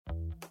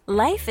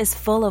Life is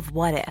full of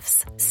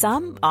what-ifs.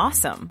 Some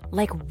awesome,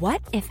 like what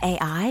if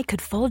AI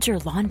could fold your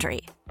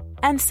laundry?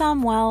 And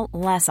some, well,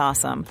 less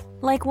awesome,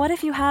 like what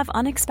if you have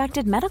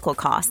unexpected medical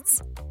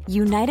costs?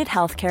 United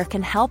Healthcare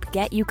can help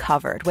get you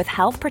covered with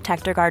Health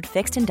Protector Guard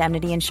fixed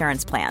indemnity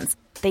insurance plans.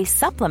 They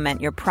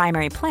supplement your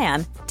primary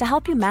plan to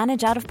help you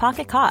manage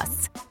out-of-pocket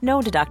costs.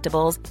 No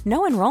deductibles,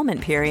 no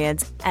enrollment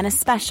periods, and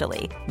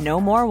especially no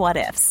more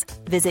what-ifs.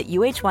 Visit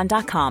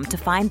uh1.com to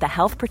find the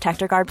Health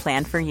Protector Guard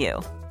plan for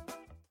you.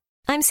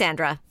 I'm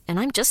Sandra, and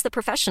I'm just the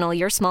professional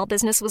your small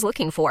business was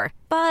looking for.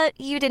 But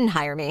you didn't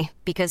hire me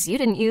because you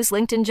didn't use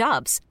LinkedIn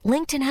Jobs.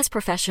 LinkedIn has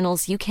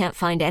professionals you can't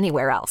find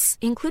anywhere else,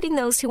 including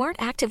those who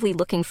aren't actively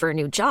looking for a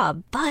new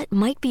job, but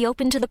might be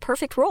open to the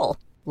perfect role,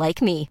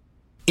 like me.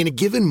 In a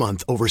given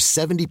month, over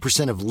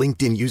 70% of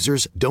LinkedIn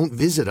users don't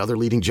visit other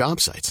leading job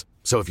sites.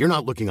 So if you're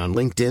not looking on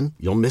LinkedIn,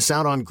 you'll miss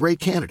out on great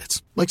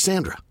candidates like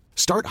Sandra.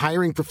 Start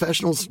hiring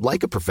professionals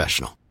like a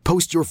professional.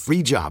 Post your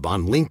free job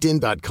on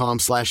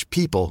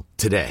linkedin.com/people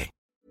today.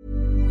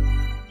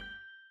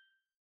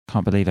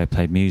 Can't believe they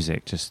played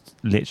music just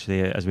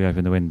literally as we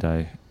open the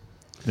window.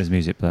 There's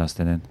music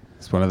bursting in.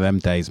 It's one of them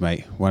days,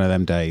 mate. One of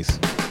them days.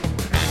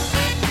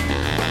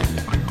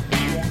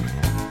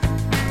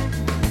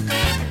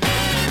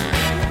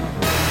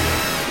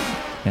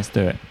 Let's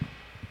do it.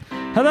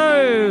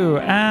 Hello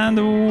and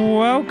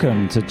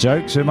welcome to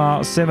Jokes with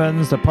Mark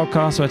Simmons, the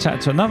podcast where I chat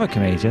to another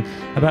comedian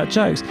about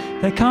jokes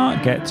they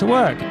can't get to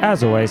work.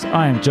 As always,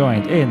 I am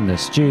joined in the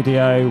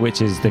studio,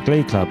 which is the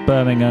Glee Club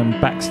Birmingham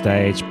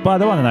Backstage, by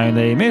the one and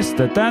only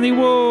Mr. Danny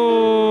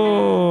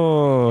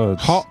Wood.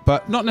 Hot,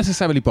 but not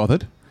necessarily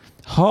bothered.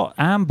 Hot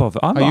and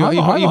bothered. Are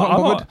you hot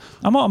and bothered?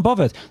 I'm hot and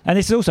bothered. And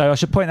this is also, I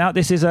should point out,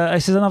 this is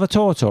another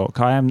tour talk.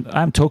 I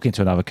am talking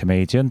to another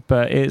comedian,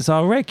 but it's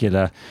our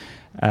regular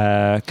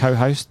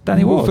co-host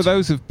Danny Ward. For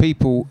those of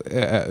people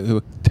who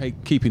are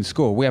keeping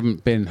score, we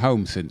haven't been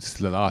home since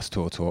the last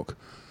tour talk.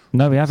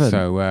 No, we haven't.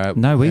 So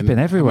no, we've been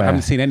everywhere. I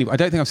haven't seen any. I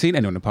don't think I've seen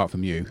anyone apart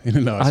from you in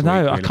the last. I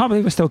know. week, really. I can't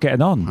believe we're still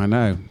getting on. I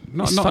know.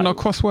 Not a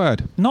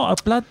crossword. Not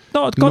a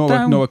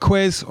goddamn. Nor a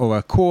quiz or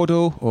a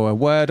Quordle or a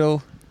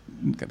Wordle.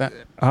 Get that?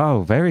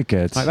 Oh, very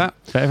good. Like that?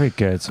 Very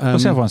good.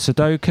 What's the other one?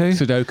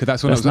 Sudoku?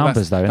 That's what that's I was.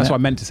 Numbers, though. That's what I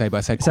meant to say, but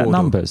I said Is Quordle. That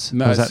numbers?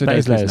 No, that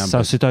is letters. So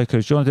Sudoku. Do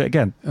you want to do it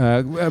again?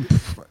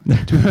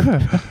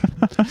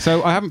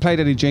 So I haven't played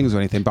any jingles or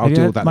anything, but I'll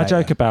do all that. My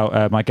later. joke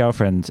about my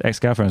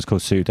ex-girlfriend is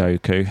called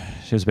Sudoku.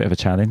 She was a bit of a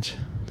challenge.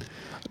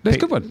 That's a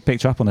good one.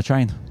 Picked her up on the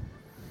train.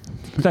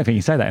 I don't think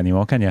you say that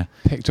anymore, can you?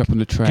 Picked up on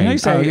the train. Can you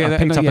say I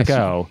picked up a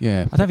girl?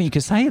 Yeah. I don't think you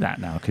could say that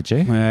now, could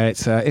you?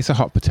 It's a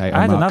hot potato. I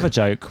had Mark. another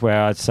joke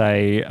where I'd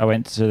say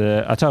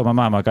I told my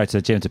mum I'd go to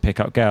the gym to pick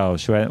up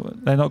girls. She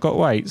went, "They've not got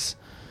weights."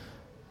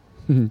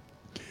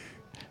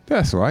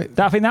 That's all right.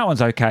 I think that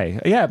one's okay.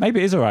 Yeah,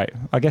 maybe it is all right.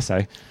 I guess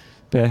so.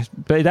 But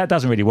that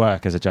doesn't really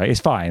work as a joke. It's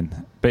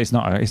fine, but it's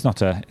not in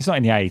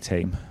the A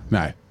team.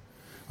 No.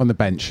 On the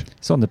bench.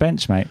 It's on the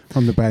bench, mate.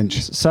 On the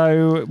bench.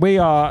 So we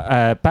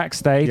are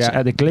backstage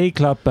at the Glee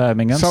Club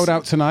Birmingham. Sold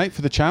out tonight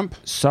for the champ.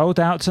 Sold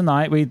out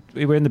tonight. We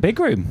were in the big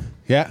room.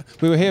 Yeah.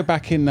 We were here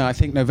back in, I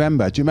think,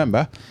 November. Do you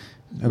remember?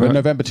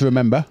 November to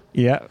remember.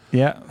 Yeah.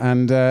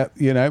 And,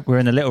 we're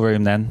in the little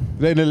room then.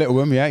 In the little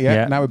room,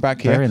 yeah. Now we're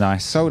back here. Very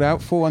nice. Sold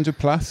out, 400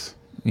 plus.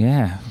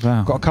 Yeah,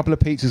 wow. Got a couple of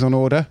pizzas on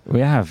order.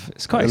 We have.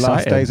 It's quite the exciting.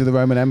 Last days of the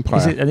Roman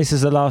Empire. And this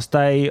is the last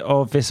day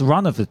of this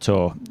run of the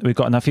tour. We've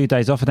got a few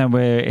days off, and then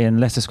we're in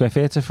Leicester Square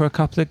Theatre for a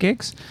couple of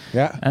gigs.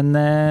 Yeah. And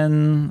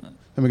then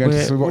we're going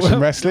to watch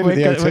some wrestling at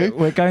the O2.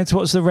 We're going to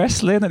watch the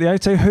wrestling at the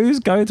O2.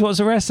 Who's going to watch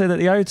the wrestling at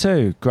the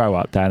O2? Grow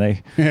up,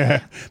 Danny. Yeah,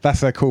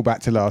 that's a callback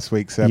to last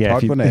week's pod,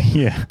 wasn't it?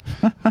 Yeah.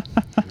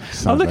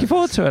 I'm looking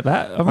forward to it.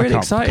 I'm really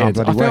excited.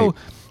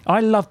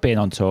 I love being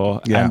on tour,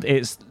 and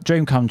it's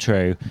dream come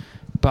true.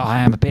 But I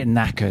am a bit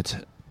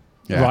knackered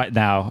right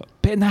now.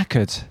 Bit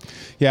knackered.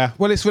 Yeah.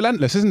 Well, it's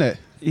relentless, isn't it?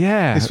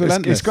 Yeah. It's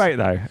relentless. It's great,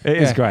 though. It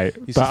is great.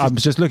 But I'm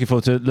just looking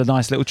forward to the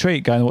nice little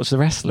treat going to watch the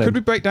wrestling. Could we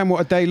break down what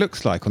a day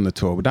looks like on the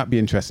tour? Would that be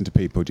interesting to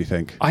people, do you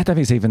think? I don't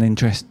think it's even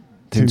interesting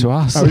to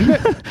us. Oh, isn't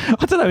it?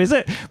 I don't know, is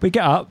it? We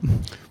get up.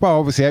 Well,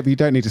 obviously, you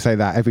don't need to say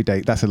that every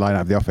day. That's a line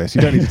out of The Office.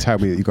 You don't need to tell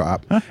me that you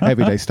got up.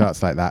 Every day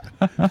starts like that.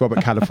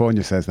 Robert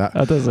California says that.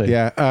 Oh, does he?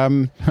 Yeah.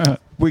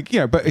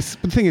 But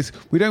the thing is,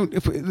 we don't.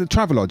 If the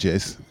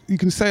Travelodges, you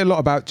can say a lot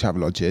about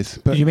Travelodges,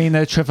 but you mean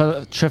the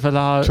Travelage?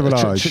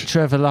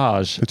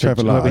 The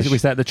Travelage. We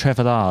said the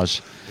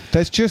Travelage.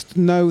 There's just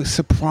no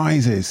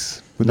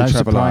surprises with the Travelage.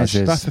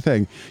 Surprises. That's the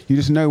thing. You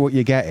just know what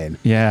you're getting.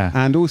 Yeah.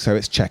 And also,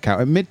 it's checkout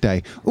at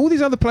midday. All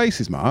these other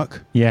places,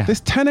 Mark. Yeah.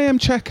 This 10 a.m.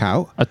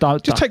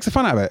 checkout just takes the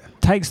fun out of it.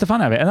 Takes the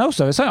fun out of it. And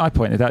also, it's something I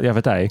pointed out the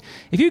other day.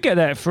 If you get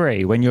there at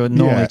 3 when you're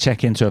normally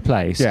check into a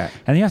place,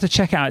 and you have to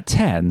check out at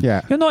 10,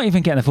 you're not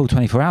even getting a full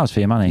 24 hours for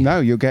your money.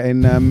 No, you're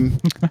getting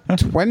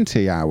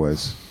 20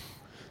 hours.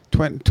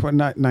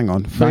 hang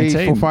on,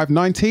 3, 4, 5,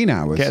 19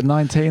 hours. Get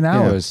 19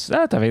 hours.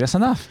 I don't think that's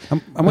enough.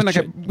 And when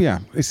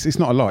it's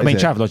not a lot. I mean,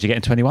 Travelodge, you're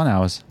getting 21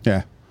 hours.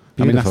 Yeah.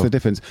 Beautiful. I mean, that's the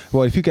difference.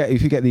 Well, if you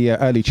get the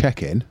early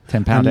check-in £10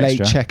 and extra.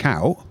 late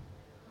check-out,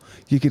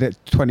 you get it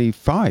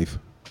 25.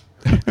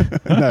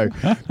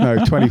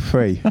 No,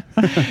 23.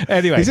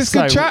 Anyway, is this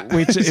good chat?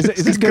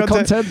 Is this good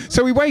content?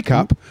 So we wake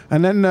up,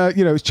 and then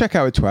it's check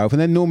out at 12,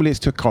 and then normally it's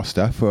to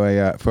Costa for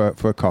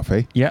a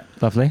coffee. Yeah,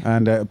 lovely.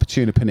 And a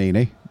tuna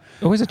panini.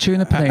 Always a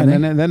tuna panini.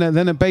 And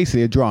then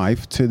basically a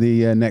drive to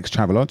the next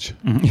Travelodge,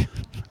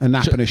 a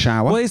nap and a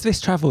shower. What is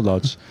this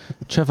Travelodge?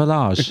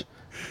 Travelage.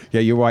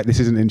 Yeah, you're right. This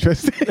isn't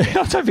interesting.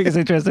 I don't think it's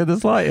interesting in the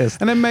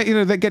slightest. And then,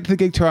 they get to the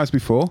gig 2 hours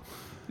before.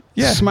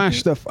 Yeah.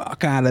 Smash the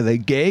fuck out of the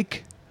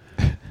gig.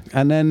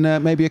 And then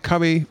maybe a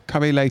curry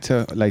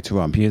later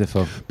on.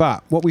 Beautiful.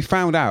 But what we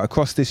found out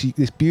across this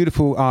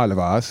beautiful Isle of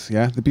ours,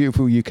 the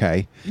beautiful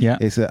UK,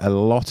 is that a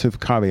lot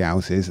of curry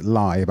houses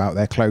lie about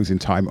their closing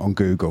time on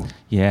Google.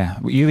 Yeah,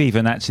 you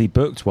even actually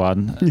booked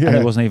one, and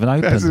it wasn't even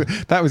open.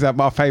 That was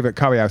our favourite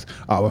curry house.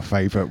 Our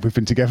favourite. We've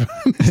been together.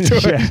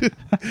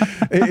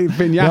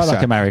 Vinyasa,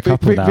 like a married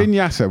couple now.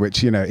 Vinyasa,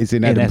 which is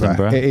in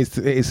Edinburgh. It's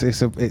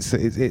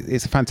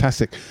a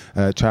fantastic,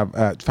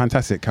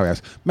 fantastic curry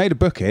house. Made a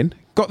booking.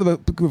 Got the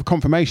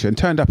confirmation,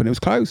 turned up and it was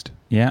closed.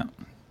 Yeah.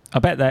 I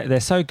bet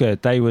they're so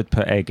good, they would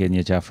put egg in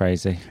your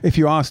jalfrezi. If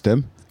you asked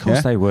them. Of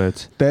course they would.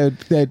 They'd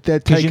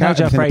take out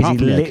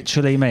jalfrezi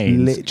literally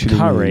means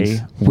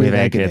curry with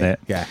egg in it.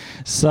 Yeah.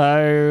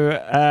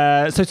 So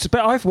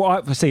but I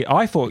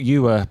thought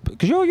you were,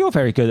 because you're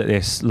very good at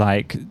this,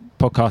 like,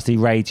 podcasty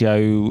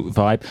radio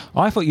vibe.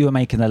 I thought you were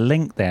making a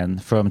link then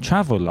from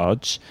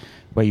Travelodge,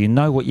 where you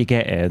know what you're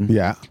getting,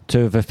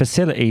 to the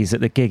facilities at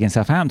the gig in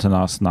Southampton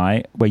last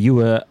night, where you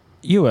were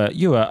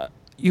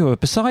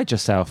beside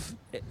yourself,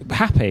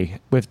 happy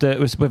with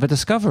a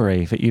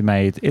discovery that you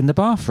made in the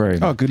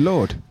bathroom. Oh, good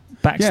Lord!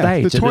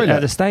 Backstage, the toilet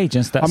at the stage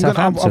in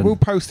Southampton. I will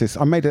post this.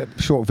 I made a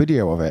short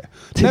video of it.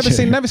 Never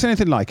seen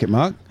anything like it,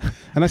 Mark.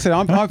 And I said,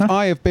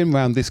 I have been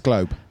around this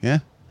globe. Yeah,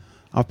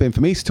 I've been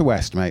from east to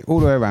west, mate, all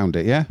the way around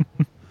it. Yeah.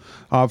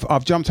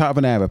 I've jumped out of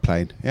an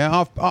aeroplane.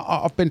 Yeah,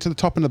 I've been to the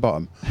top and the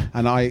bottom,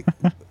 and I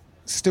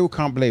still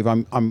can't believe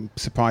I'm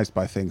surprised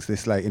by things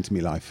this late into my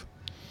life.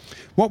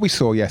 What we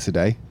saw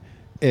yesterday,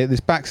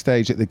 this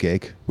backstage at the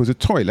gig, was a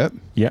toilet.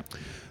 Yep.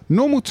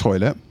 Normal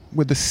toilet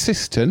with a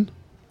cistern.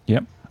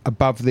 Yep.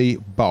 Above the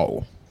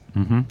bowl.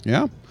 Mm-hmm.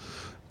 Yeah.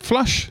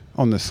 Flush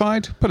on the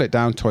side. Pull it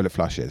down. Toilet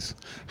flushes.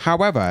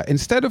 However,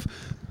 instead of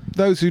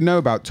those who know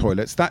about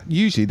toilets, that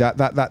usually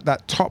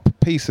that top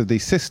piece of the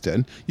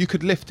cistern, you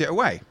could lift it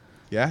away.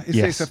 Yeah,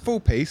 it's a full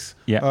piece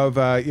of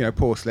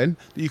porcelain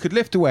that you could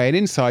lift away, and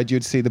inside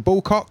you'd see the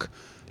bullcock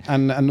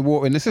and the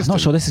water in the cistern. I'm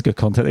not sure this is good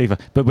content either,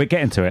 but we're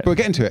getting to it.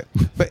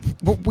 But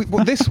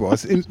what this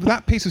was,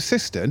 that piece of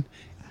cistern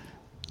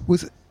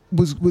was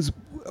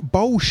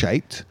bowl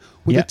shaped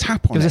with a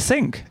tap on it. It was a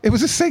sink. It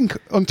was a sink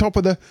on top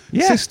of the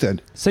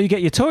cistern. So you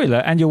get your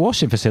toilet and your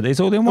washing facilities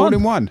all in one. All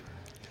in one.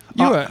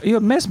 You were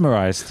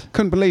mesmerised.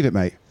 Couldn't believe it,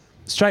 mate.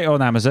 Straight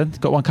on Amazon.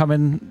 Got one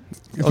coming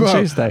on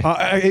Tuesday.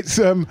 It's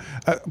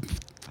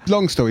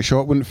long story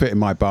short, wouldn't fit in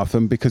my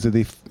bathroom because of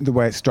the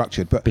way it's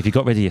structured. But if you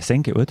got rid of your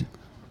sink, it would.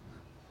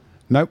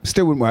 Nope,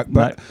 still wouldn't work.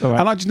 But right.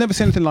 And I just never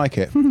seen anything like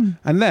it.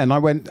 And then I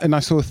went and I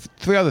saw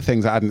 3 other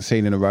things I hadn't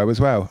seen in a row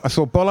as well. I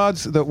saw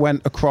bollards that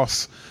went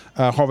across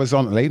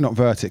horizontally, not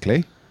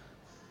vertically.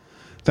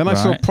 Then I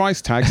saw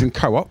price tags in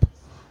Co-op,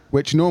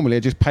 which normally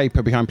are just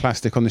paper behind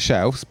plastic on the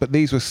shelves, but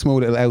these were small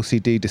little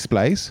LCD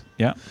displays.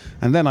 Yeah.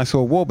 And then I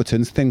saw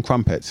Warburton's thin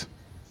crumpets.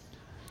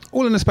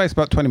 All in the space of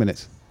about 20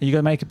 minutes. Are you going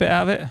to make a bit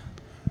out of it?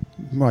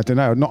 Well, I don't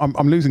know.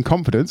 I'm losing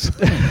confidence.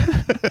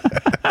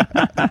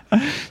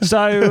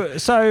 So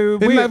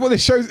isn't that what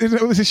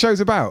this show's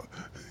about?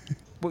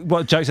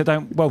 What jokes that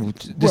don't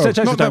jokes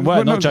that don't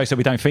work, not jokes that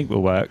we don't think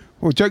will work.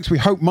 Well, jokes we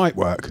hope might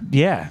work.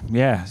 Yeah.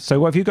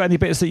 So, have you got any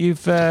bits that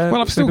you've?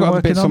 I've still got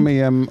other bits on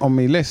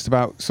my list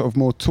about sort of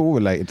more tour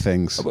related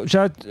things. Do you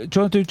want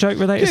to do joke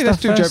related stuff? Yeah,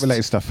 let's do first? joke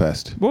related stuff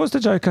first. What was the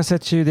joke I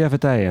said to you the other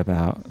day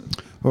about?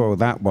 Oh,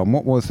 that one.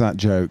 What was that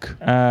joke?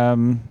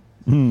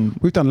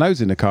 We've done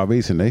loads in the car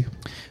recently.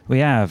 We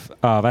have.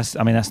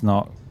 That's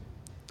not.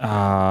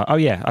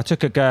 I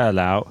took a girl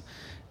out,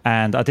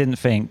 and I didn't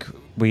think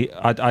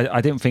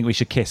I didn't think we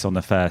should kiss on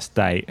the first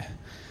date,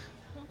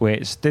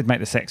 which did make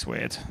the sex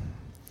weird.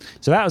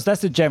 So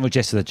that's the general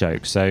gist of the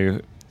joke.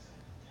 So,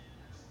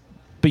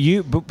 we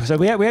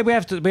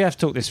have to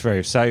talk this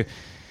through. So,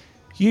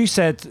 you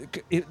said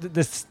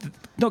this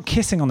not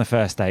kissing on the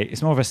first date.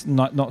 It's more of a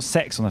not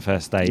sex on the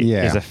first date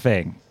is a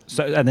thing.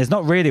 So, and there's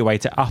not really a way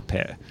to up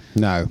it.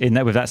 No.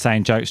 With that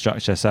same joke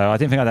structure. So I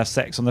didn't think I'd have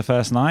sex on the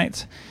first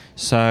night.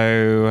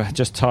 So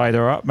just tied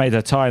her up, made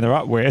her tying her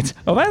up weird.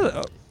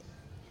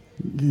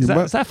 Is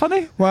that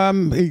funny?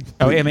 Well, it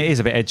is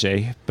a bit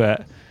edgy,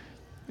 but...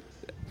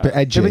 Bit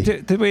edgy?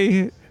 Did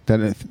we...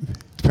 Then it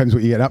depends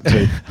what you get up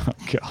to. Oh,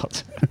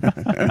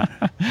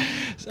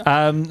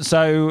 God.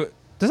 So,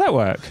 does that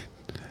work?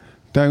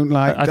 I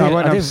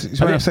won't have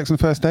sex on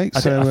the first date.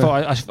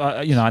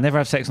 I never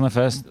have sex on the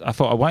first. I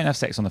thought I won't have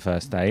sex on the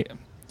first date,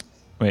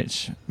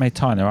 which made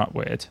tying her up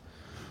weird.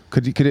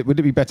 Would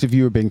it be better if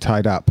you were being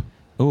tied up?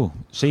 Oh,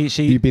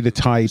 you'd be the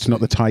tied, not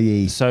the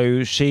tiee.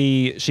 So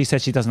she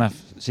said she doesn't want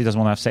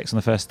to have sex on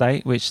the first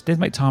date, which did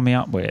make tying me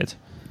up weird.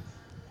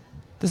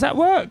 Does that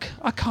work?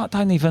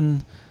 Don't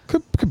even...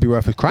 Could be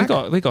worth a crack.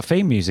 We got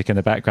theme music in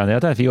the background there. I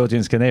don't know if the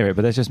audience can hear it,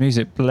 but there's just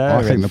music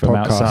blaring from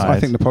outside. I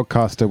think the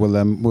podcaster will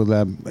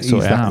ease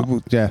Sort it that.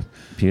 out. Yeah,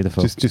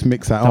 beautiful. Just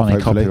mix that Don't off. want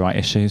any Hopefully. copyright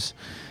issues.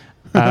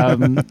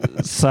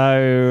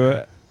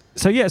 That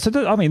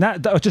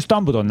I just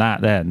stumbled on that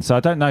then. So I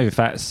don't know if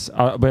that's.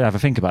 We'll have a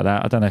think about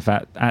that. I don't know if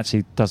that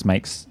actually does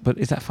make. But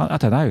is that fun? I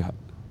don't know.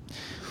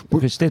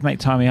 Which did make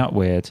Tie Me Up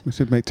weird. She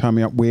said,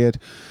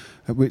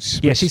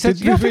 She said.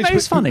 I think that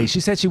is funny. She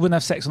said she wouldn't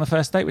have sex on the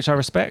first date, which I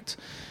respect.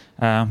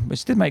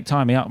 Which did make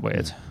Tie Me Up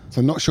weird. So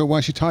I'm not sure why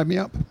she tied me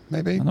up.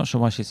 Maybe I'm not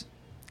sure why she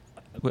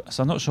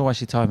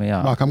tied me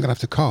up. Mark, I'm going to have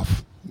to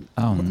cough.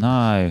 Oh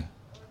no.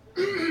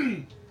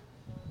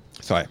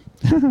 Sorry.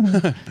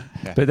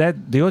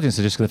 But the audience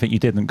are just going to think you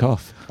didn't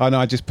cough. Oh no,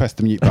 I just pressed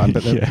the mute button,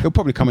 but it'll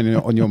probably come in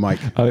on your mic.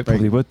 Oh, it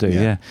probably would do,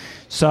 yeah.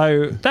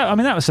 So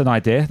that was an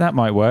idea that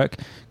might work,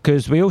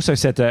 because we also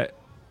said that.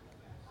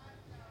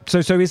 So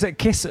is it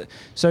kiss?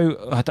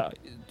 So I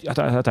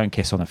don't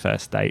kiss on a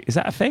first date. Is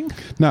that a thing?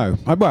 No.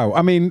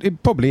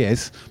 It probably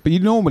is, but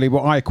normally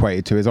what I equate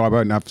it to is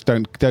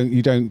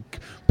you don't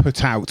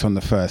put out on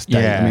the first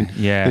date.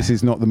 Yeah, This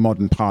is not the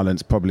modern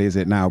parlance, probably, is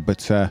it now?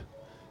 But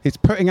is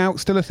putting out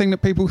still a thing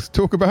that people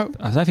talk about?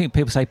 I don't think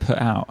people say put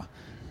out.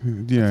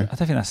 Yeah. I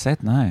don't think that's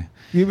said. No.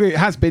 It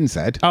has been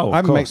said. Oh,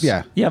 of course.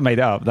 Yeah, I made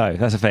it up. No,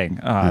 that's a thing.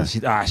 She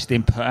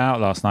didn't put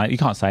out last night. You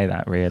can't say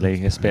that,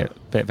 really. It's a bit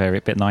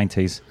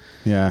 90s.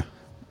 Yeah.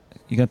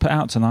 You going to put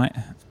out tonight?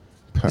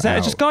 Is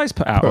that just guys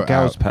put out or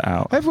girls put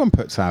out? Everyone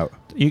puts out.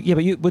 Would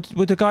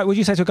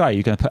you say to a guy,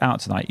 you're going to put out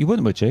tonight? You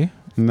wouldn't, would you?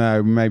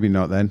 No, maybe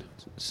not then.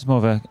 It's more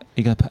of a,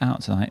 you're going to put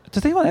out tonight.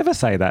 Does anyone ever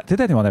say that?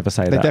 Did anyone ever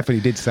say that? They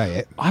definitely did say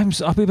it.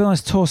 I've been on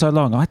this tour so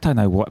long, I don't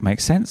know what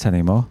makes sense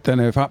anymore. Don't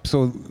know if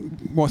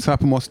what's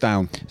up and what's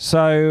down.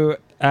 So,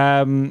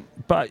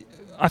 but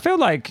I feel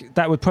like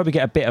that would probably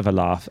get a bit of a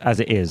laugh as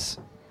it is.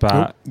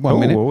 But 1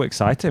 minute. Oh,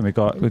 exciting! We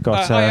got.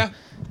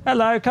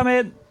 Hello, come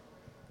in.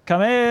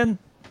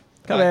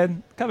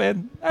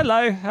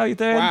 Hello, how you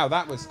doing? Wow,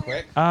 that was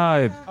quick.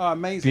 Oh,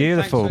 amazing!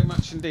 Beautiful. Thanks so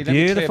much indeed.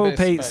 Beautiful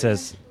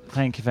pizzas.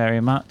 Thank you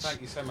very much.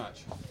 Thank you so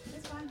much.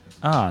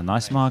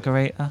 Nice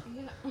margarita.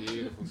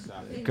 Beautiful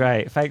stuff.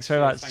 Great. Thanks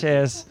very much.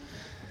 Cheers.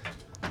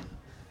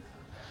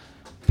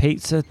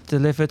 Pizza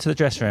delivered to the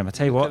dressing room. I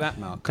tell you what, that,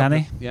 Mark.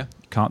 Danny. Yeah.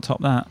 Can't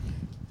top that.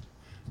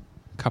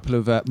 Couple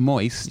of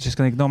moist. Just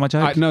going to ignore my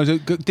joke. No,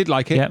 did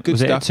like it. Yeah. Good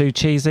was stuff. it too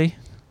cheesy?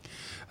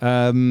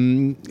 I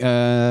don't.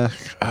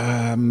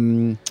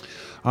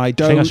 I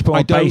think I should put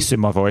more bass in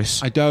my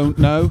voice. I don't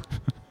know.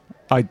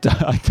 I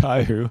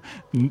don't.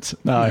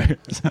 No.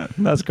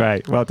 That's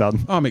great. Well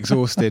done. I'm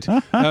exhausted. You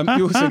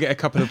also get a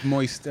couple of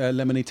moist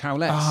lemony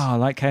towelettes.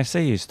 Like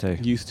KFC used to.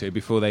 Used to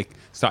before they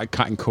started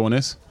cutting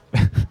corners.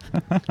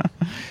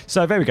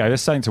 So there we go.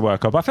 There's something to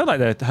work on. But I feel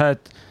like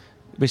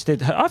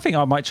I think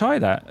I might try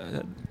that.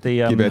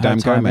 Give it a damn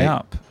go, mate.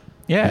 Up.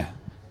 Yeah.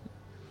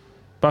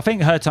 But I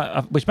think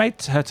which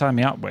made her tie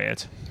me up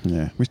weird.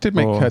 Yeah, which did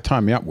make her tie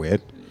me up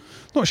weird.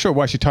 Not sure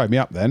why she tied me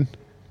up then.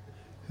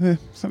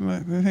 Something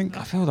like that, I think.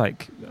 I feel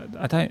like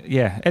I don't.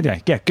 Yeah.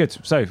 Anyway, yeah, good.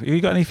 So, have you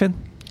got anything?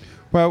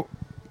 Well,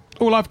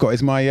 all I've got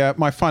is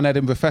my Fun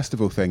Edinburgh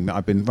Festival thing that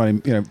I've been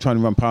running, trying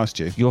to run past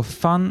you. Your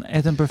Fun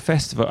Edinburgh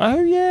Festival. Oh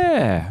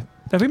yeah.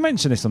 Have we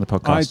mentioned this on the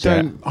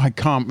podcast? I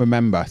can't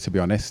remember, to be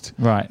honest.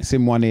 Right. It's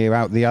in one ear,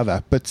 out the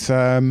other. But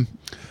so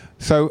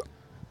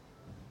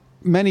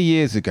many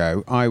years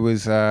ago, I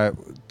was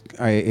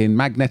in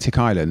Magnetic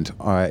Island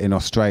in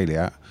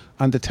Australia,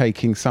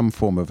 undertaking some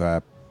form of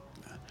a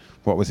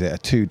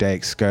 2-day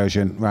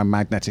excursion around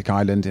Magnetic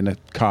Island in a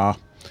car.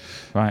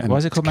 Right. Why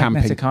is it called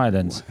Magnetic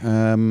Island?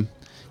 Can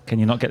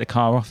you not get the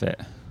car off it?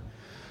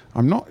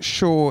 I'm not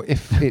sure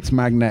if it's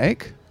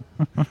magnetic.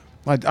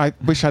 I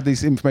wish I had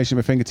this information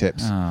at my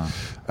fingertips. Oh.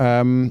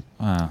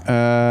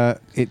 Wow.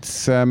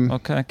 It's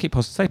okay.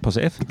 Stay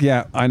positive.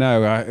 Yeah, I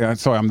know.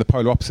 Sorry, I'm the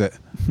polar opposite.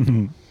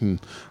 And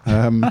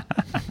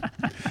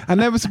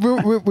there was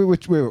we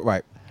were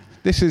right.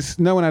 This is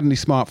no one had any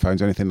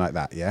smartphones or anything like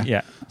that. Yeah.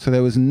 Yeah. So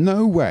there was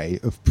no way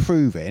of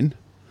proving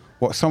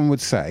what someone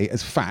would say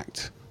as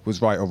fact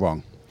was right or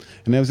wrong.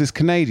 And there was this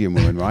Canadian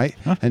woman, right?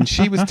 And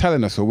she was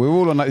telling us all, we were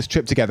all on like this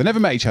trip together, never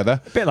met each other.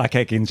 A bit like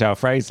Egg and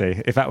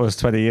Jalfrezi. If that was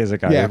 20 years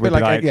ago, yeah, we'd be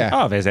like,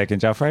 oh, there's Egg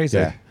and Jalfrezi.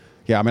 Yeah.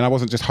 Yeah, I mean, I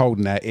wasn't just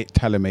holding there, it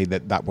telling me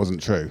that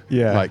wasn't true.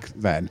 Yeah. Like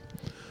then.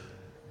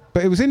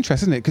 But it was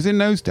interesting, isn't it? Because in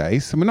those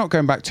days, and we're not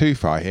going back too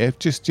far here,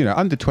 just,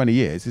 under 20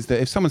 years, is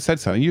that if someone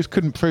said something, you just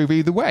couldn't prove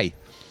either way.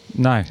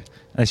 No.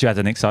 Unless you had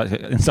an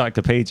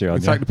encyclopedia on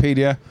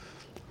Encyclopedia.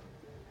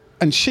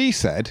 And she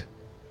said...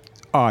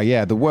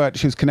 the word,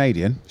 she was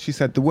Canadian, she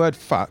said the word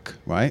fuck,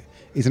 right,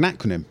 is an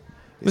acronym.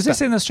 Was this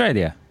in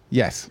Australia?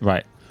 Yes.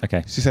 Right,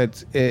 okay. She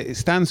said it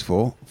stands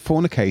for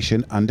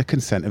fornication under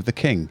consent of the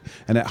king.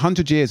 And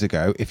 100 years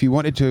ago, if you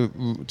wanted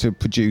to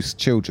produce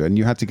children,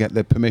 you had to get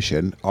the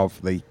permission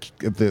of the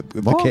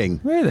king.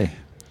 Really?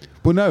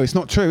 Well, no, it's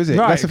not true, is it?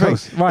 Right, That's the of thing.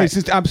 course, right. It's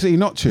just absolutely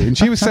not true. And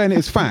she was saying it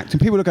as fact,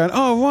 and people are going,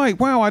 "Oh, right,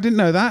 wow, I didn't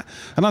know that."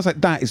 And I was like,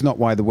 "That is not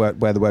where the word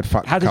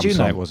fuck How comes did you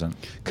know from." it wasn't?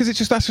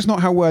 Because that's just not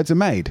how words are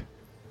made.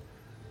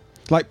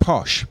 Like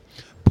posh,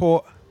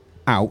 port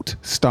out,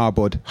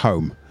 starboard,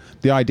 home.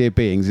 The idea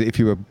being that if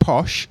you were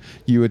posh,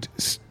 you would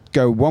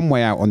go one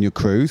way out on your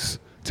cruise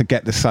to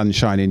get the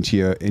sunshine into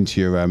your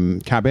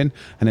cabin,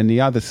 and then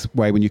the other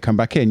way when you come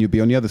back in, you'd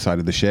be on the other side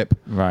of the ship.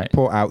 Right.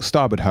 Port out,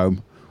 starboard,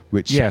 home.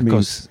 Which Yeah, of means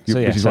course.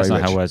 So which is that's very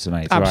not how rich. words are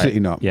made. Absolutely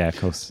right. not. Yeah, of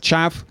course.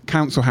 Chav,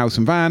 council house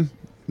and van,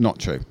 not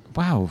true.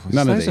 Wow.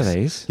 None of those these. are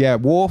these. Yeah,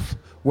 wharf,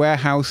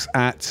 warehouse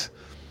at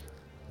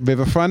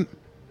riverfront,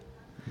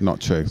 not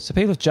true. So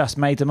people have just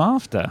made them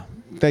after.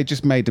 They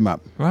just made them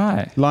up.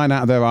 Right. Lying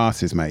out of their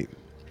arses, mate.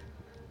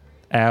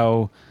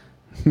 L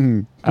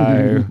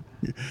O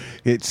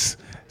It's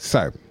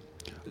so.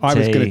 I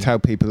was going to tell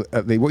people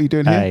at the. What are you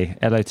doing here?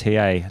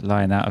 LOTA,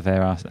 lying out of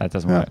their ass. That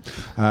doesn't work.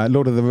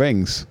 Lord of the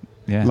Rings.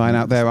 Yeah. Lying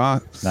out their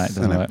arse. No, it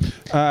doesn't work.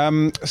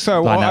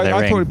 So Lying out I their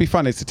thought ring. it'd be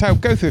funny to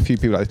go through a few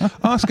people like this.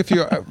 Ask a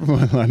few.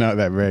 Line out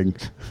their ring.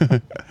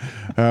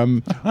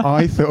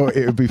 I thought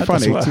it would be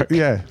funny. does work.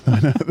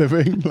 Line out the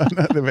ring. Line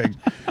out the ring.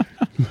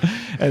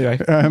 Anyway.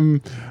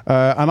 And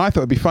I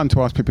thought it'd be fun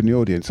to ask people in the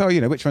audience. Oh,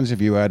 which ones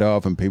have you heard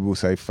of? And people will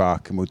say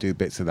fuck, and we'll do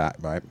bits of that,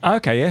 right?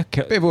 Okay, yeah.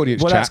 Bit of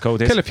audience well, chat. That's called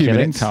Kill a few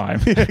killing minutes.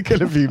 time. Yeah,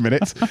 kill a few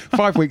minutes.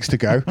 5 weeks to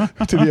go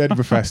to the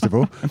Edinburgh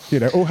Festival.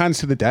 All hands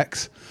to the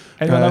decks.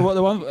 Anyone know what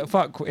the one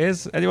fuck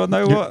is? Anyone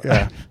know what?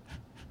 Yeah.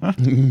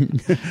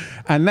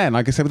 And then,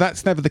 like I said, well,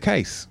 that's never the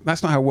case.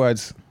 That's not how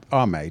words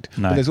are made.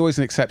 No. But there's always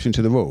an exception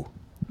to the rule.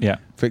 Yeah.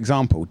 For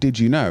example, did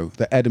you know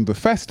that Edinburgh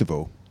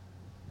Festival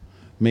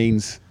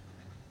means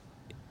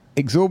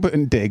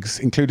exorbitant digs,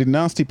 including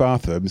nasty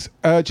bathrooms,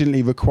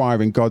 urgently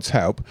requiring God's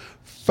help,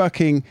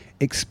 fucking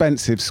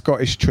expensive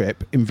Scottish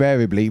trip,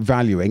 invariably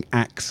valuing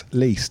axe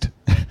least?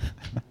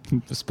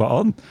 Spot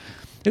on.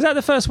 Is that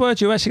the first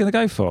word you're actually going to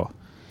go for?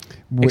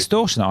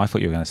 Extortionate, I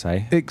thought you were going to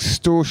say.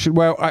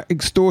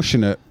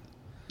 Extortionate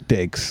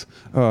digs.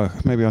 Oh,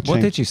 maybe I'll change.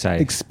 What did you say?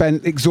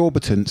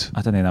 Exorbitant.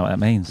 I don't even know what that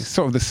means. It's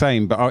sort of the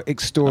same, but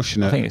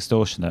extortionate. I think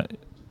extortionate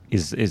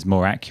is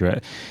more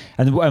accurate.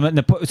 And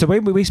so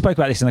we spoke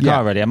about this in the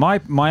car already. And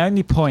my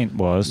only point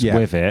was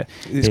with it.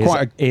 It's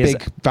quite a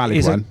big,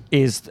 valid one.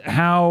 Is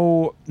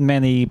how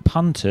many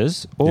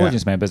punters,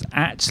 audience members,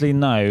 actually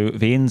know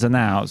the ins and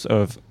outs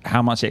of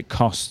how much it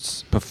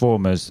costs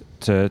performers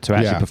to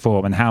actually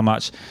perform, and how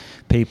much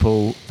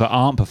people that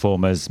aren't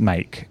performers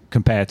make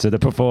compared to the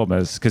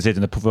performers,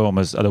 considering the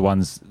performers are the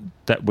ones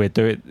that we're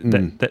doing.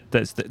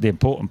 That's the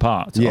important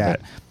part of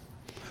it.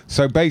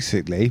 So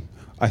basically,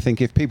 I think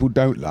if people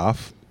don't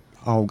laugh,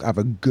 I'll have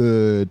a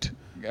good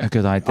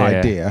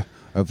idea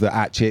of the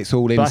actually it's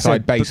all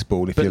inside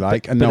baseball, if you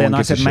like, and no one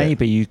gives a shit.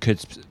 Maybe you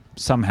could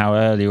somehow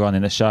earlier on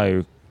in the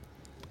show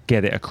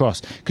get it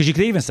across, because you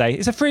could even say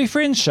it's a free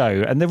fringe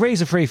show, and the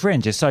reason free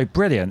fringe is so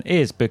brilliant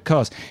is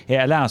because it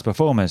allows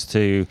performers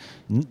to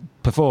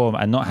perform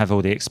and not have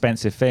all the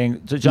expensive things.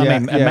 Do you know what I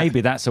mean? And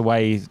maybe that's a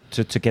way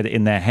to get it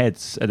in their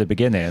heads at the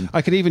beginning.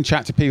 I could even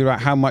chat to people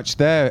about how much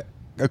their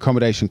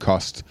accommodation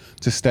cost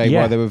to stay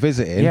while they were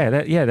visiting.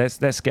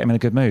 Let's get them in a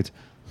good mood.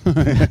 I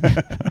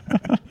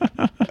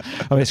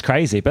mean, it's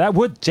crazy, but that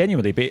would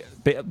genuinely be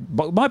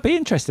might be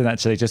interesting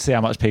actually, just see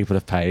how much people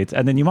have paid,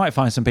 and then you might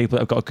find some people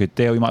that have got a good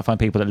deal. You might find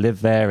people that live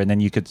there, and then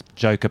you could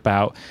joke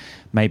about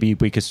maybe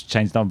we could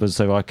change numbers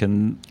so I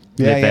can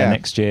live there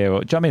next year. Or, do you know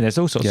what I mean? There's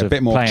all sorts of a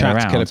bit more playing chat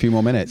around. to kill a few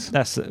more minutes.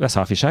 That's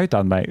half your show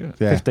done, mate.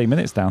 15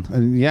 minutes down.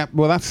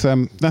 Well, that's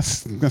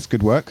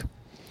good work.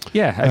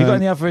 Yeah. Have you got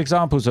any other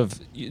examples of?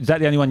 Is that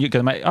the only one you're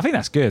going to make? I think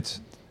that's good.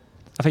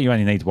 I think you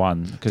only need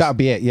one. That'll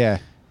be it. Yeah.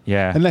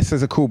 Yeah. Unless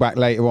there's a callback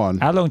later on.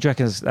 How long do you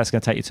reckon that's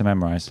going to take you to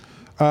memorise?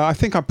 I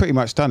think I've pretty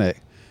much done it.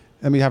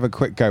 Let me have a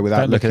quick go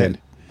without looking.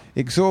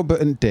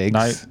 Exorbitant digs.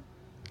 No.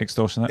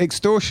 Extortionate.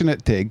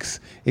 Extortionate digs,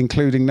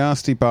 including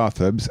nasty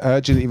bathrooms,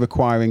 urgently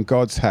requiring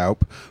God's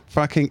help,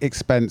 fucking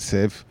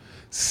expensive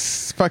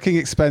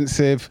Scottish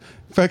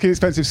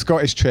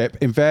trip,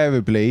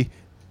 invariably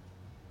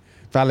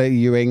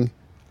valuing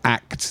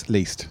acts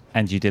least.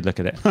 And you did look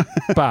at it.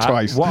 But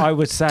Twice. What I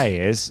would say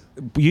is,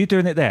 you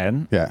doing it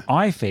then, Yeah.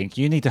 I think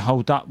you need to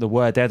hold up the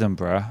word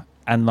Edinburgh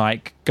and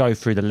go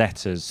through the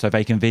letters so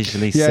they can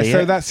visually see it. Yeah,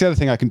 so that's the other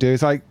thing I can do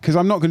is because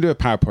I'm not going to do a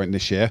PowerPoint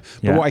this year,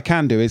 but what I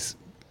can do is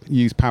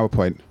use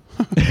PowerPoint.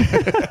 Do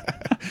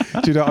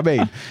you know what I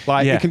mean?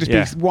 It can just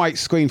be white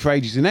screen for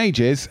ages and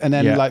ages, and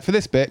then for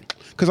this bit,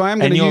 because I am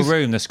going to use... In your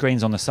room, the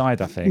screen's on the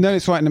side, I think. No,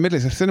 it's right in the middle.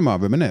 It's a cinema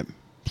room, isn't it?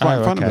 It's right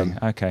in front of them.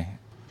 Okay.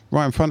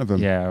 Right in front of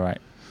them. Yeah, all right.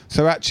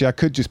 So actually, I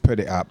could just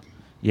put it up.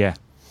 Yeah.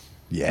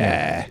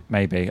 Yeah.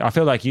 Maybe. I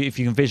feel like if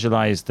you can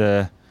visualise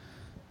you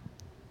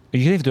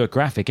can even do a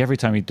graphic every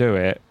time you do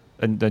it,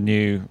 and the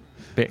new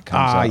bit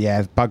comes up.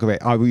 Yeah, bugger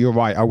it. You're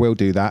right. I will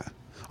do that.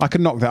 I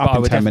can knock that up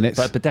in 10 minutes.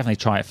 But definitely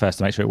try it first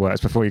to make sure it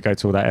works before you go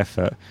to all that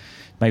effort.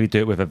 Maybe do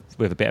it with a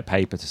bit of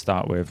paper to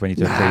start with when you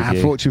do a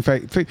preview.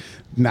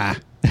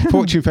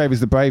 Fortune favours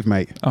the brave,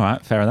 mate. All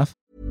right, fair enough.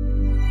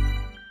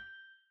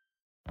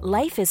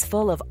 Life is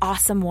full of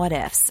awesome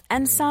what-ifs,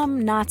 and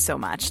some not so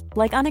much,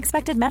 like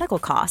unexpected medical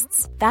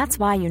costs. That's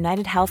why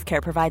United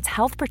Healthcare provides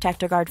Health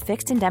Protector Guard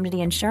fixed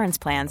indemnity insurance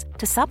plans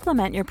to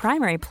supplement your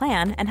primary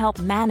plan and help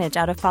manage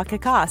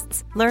out-of-pocket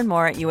costs. Learn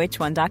more at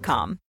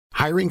uh1.com.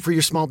 Hiring for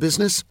your small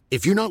business?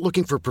 If you're not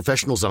looking for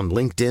professionals on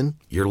LinkedIn,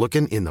 you're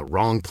looking in the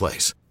wrong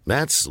place.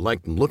 That's like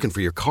looking for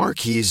your car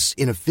keys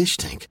in a fish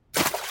tank.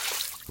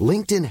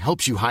 LinkedIn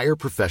helps you hire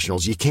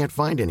professionals you can't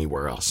find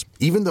anywhere else,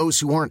 even those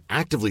who aren't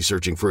actively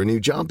searching for a new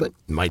job but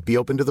might be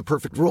open to the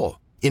perfect role.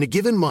 In a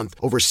given month,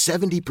 over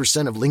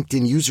 70% of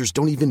LinkedIn users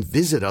don't even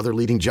visit other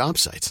leading job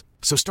sites.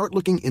 So start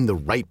looking in the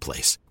right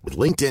place. With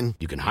LinkedIn,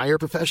 you can hire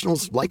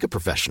professionals like a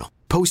professional.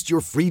 Post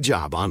your free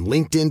job on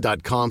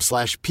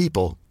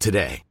linkedin.com/people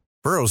today.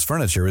 Burrow's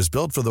furniture is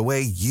built for the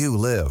way you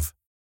live.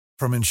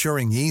 From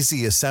ensuring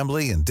easy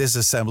assembly and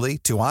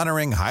disassembly to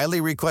honoring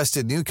highly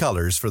requested new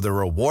colors for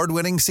their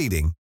award-winning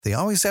seating, they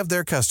always have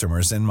their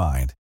customers in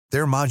mind.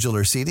 Their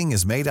modular seating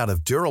is made out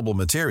of durable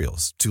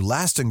materials to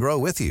last and grow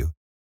with you.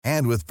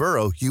 And with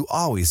Burrow, you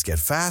always get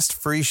fast,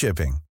 free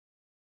shipping.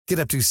 Get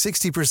up to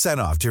 60%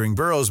 off during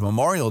Burrow's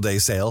Memorial Day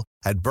sale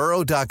at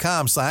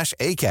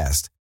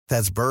burrow.com/ACAST.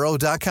 That's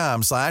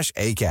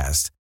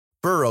burrow.com/ACAST.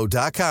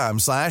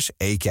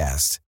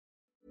 burrow.com/ACAST.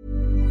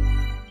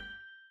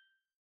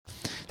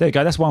 There you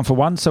go. That's one for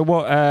one. So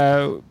what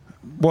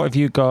have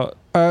you got?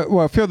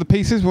 Well, a few other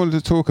pieces we wanted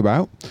to talk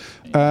about.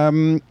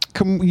 Can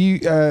you?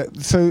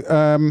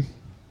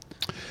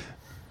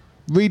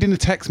 Reading the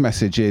text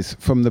messages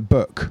from the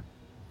book.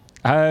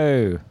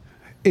 Oh.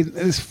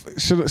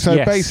 So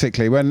Yes.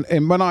 basically, when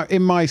in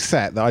my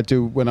set that I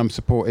do when I'm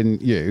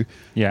supporting you,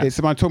 it's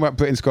when I'm talking about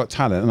Britain's Got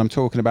Talent, and I'm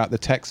talking about the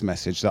text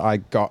message that I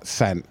got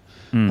sent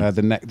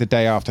the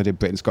day after I did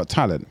Britain's Got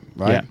Talent,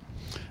 right? Yeah.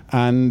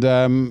 And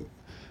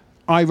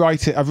I've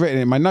written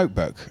it in my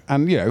notebook,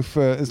 and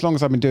for as long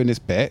as I've been doing this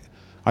bit,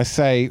 I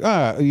say,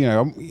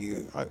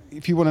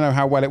 if you want to know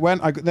how well it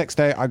went, next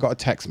day I got a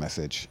text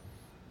message.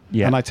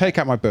 Yeah. And I take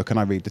out my book and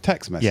I read the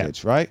text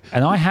message, right?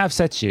 And I have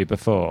said to you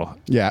before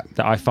that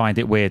I find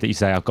it weird that you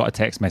say, I've got a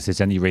text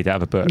message and you read it out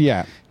of a book.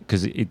 Yeah.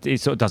 Because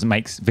it sort of doesn't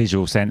make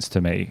visual sense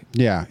to me.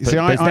 Yeah. But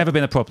there's never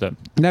been a problem.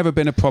 Never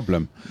been a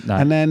problem. No.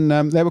 And then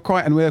we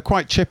were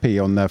quite chippy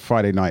on the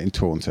Friday night in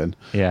Taunton.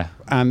 Yeah.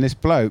 And this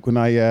bloke, when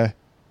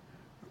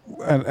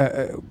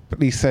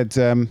he said,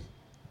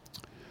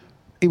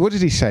 what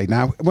did he say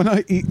now? When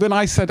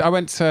I said, oh,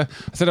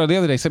 the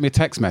other day, sent me a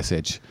text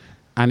message,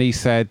 and he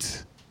said,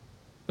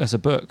 that's a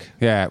book.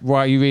 Yeah. Why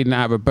are you reading it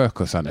out of a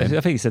book or something? I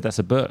think he said that's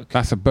a book.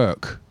 That's a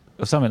book.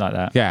 Or something like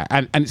that. Yeah.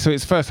 And so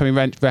it's the first time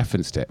he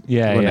referenced it.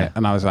 Yeah. Yeah. It?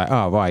 And I was like,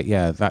 oh, right.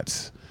 Yeah.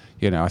 That's,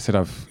 I said,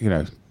 I've,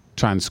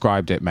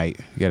 transcribed it, mate.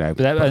 And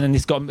then he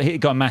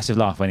got a massive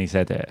laugh when he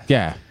said it.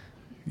 Yeah.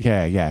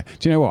 Yeah. Yeah.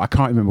 Do you know what? I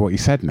can't remember what he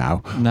said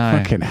now. No.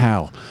 Fucking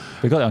hell.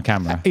 We got it on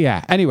camera.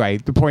 Yeah. Anyway,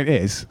 the point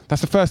is,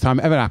 that's the first time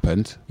it ever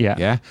happened. Yeah.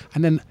 Yeah.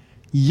 And then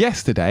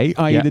yesterday,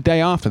 i.e. the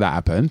day after that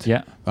happened.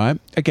 Yeah. Right.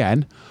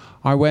 Again,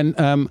 I went,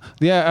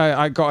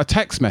 I got a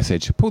text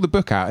message, pull the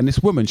book out, and this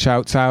woman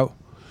shouts out,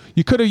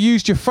 you could have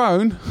used your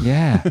phone.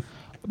 Yeah.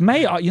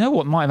 Mate, you know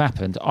what might have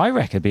happened? I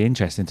reckon it'd be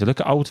interesting to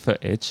look at old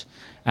footage,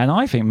 and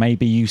I think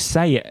maybe you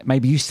say it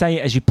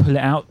as you pull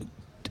it out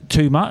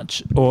too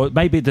much, or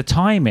maybe the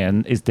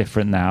timing is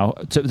different now,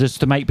 just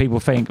to make people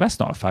think,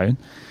 that's not a phone.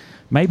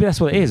 Maybe that's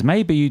what it is.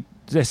 Maybe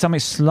there's something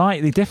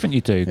slightly different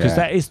you do, because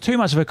that is too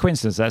much of a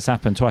coincidence that's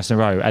happened twice in a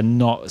row and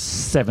not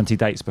 70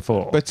 dates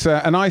before. But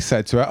and I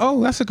said to her, oh,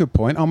 that's a good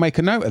point. I'll make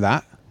a note of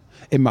that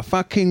in my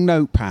fucking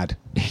notepad.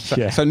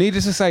 So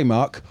needless to say,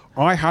 Mark,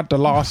 I had the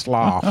last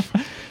laugh.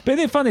 But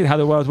isn't it funny how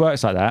the world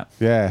works like that?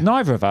 Yeah.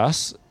 Neither of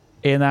us,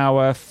 in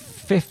our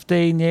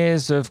 15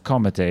 years of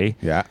comedy,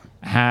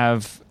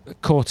 have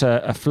caught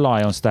a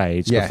fly on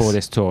stage before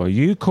this tour.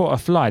 You caught a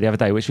fly the other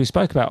day, which we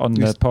spoke about on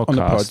the podcast. On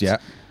the pod, yeah.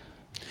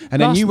 And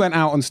then you went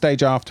out on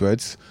stage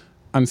afterwards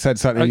and said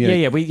something. We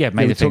made a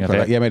thing of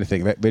it. Yeah, made a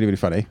thing of it. Really, really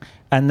funny.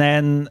 And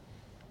then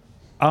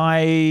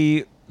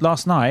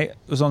last night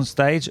was on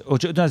stage,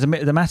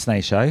 the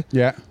matinee show.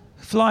 Yeah.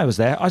 Fly was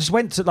there. I just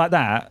went to like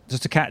that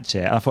just to catch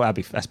it. And I thought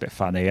that's a bit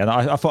funny. And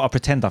I thought I'd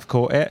pretend I've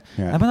caught it.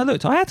 Yeah. And when I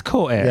looked, I had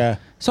caught it. Yeah.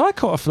 So I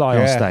caught a fly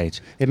on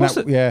stage. What's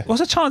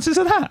the chances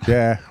of that?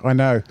 Yeah, I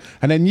know.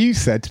 And then you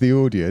said to the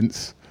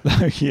audience,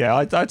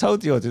 I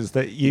told the audience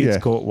that you'd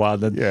caught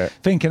one and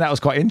thinking that was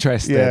quite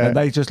interesting, and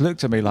they just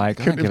looked at me like,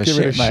 I don't give a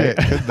shit, mate.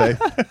 Could they?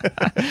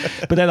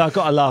 But then I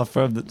got a laugh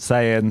from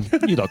saying,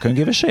 you lot couldn't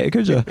give a shit,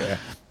 could you? Yeah.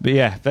 But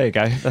yeah, there you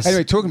go.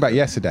 Anyway, talking about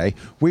yesterday,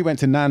 we went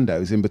to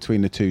Nando's in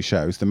between the two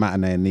shows, the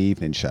matinee and the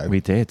evening show. We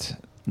did.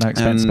 No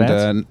expense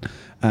spared.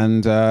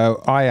 And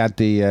I had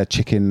the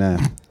chicken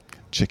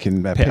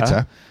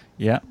pitta.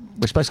 Yeah.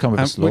 Which supposed to come with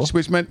a slaw.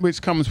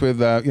 Which comes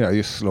with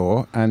your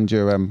slaw and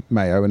your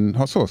mayo and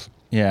hot sauce.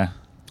 Yeah.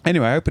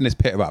 Anyway, I opened this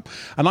pitta up,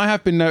 and I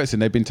have been noticing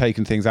they've been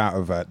taking things out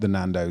of the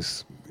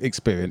Nando's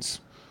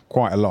experience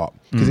quite a lot,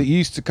 because it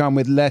used to come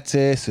with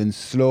lettuce and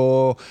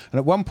slaw, and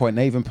at one point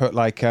they even put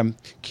like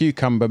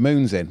cucumber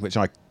moons in, which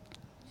I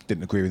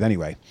didn't agree with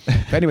anyway.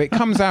 But anyway, it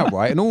comes out,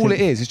 right? And all it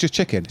is just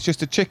chicken. It's just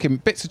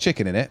bits of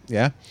chicken in it,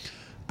 yeah?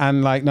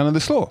 And like none of the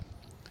slaw.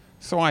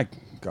 So I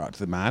go up to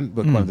the man,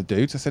 one of the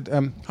dudes. I said,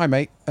 hi,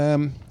 mate.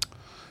 Is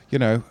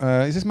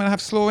this meant to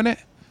have slaw in it?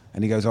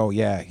 And he goes, oh,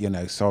 yeah,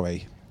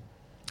 sorry.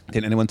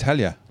 Didn't anyone tell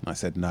you? And I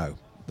said, no.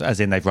 As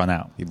in they've run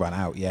out? You've run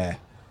out, yeah.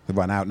 They've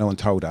run out. No one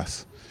told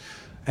us.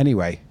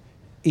 Anyway,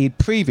 he'd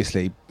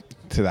previously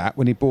to that,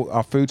 when he brought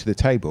our food to the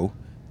table,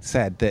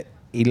 said that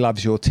he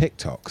loves your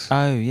TikToks.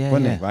 Oh, yeah,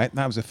 Wasn't yeah. it, right?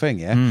 That was a thing,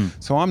 yeah?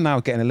 So I'm now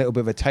getting a little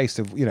bit of a taste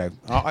of,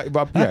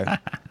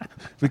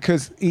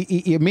 because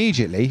he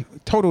immediately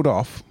toddled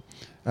off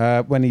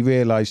when he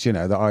realised,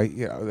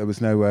 that there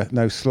was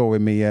no slaw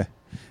in me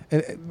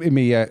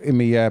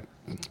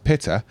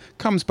pitta.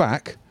 Comes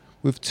back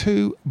with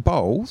 2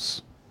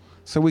 bowls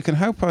so we can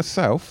help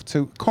ourselves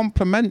to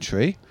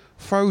complimentary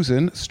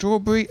frozen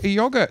strawberry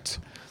yoghurt.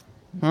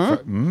 Huh?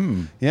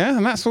 Yeah,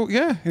 and that's all.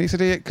 Yeah, and he said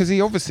because he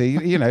obviously,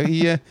 he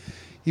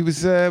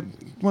was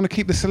want to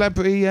keep the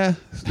celebrity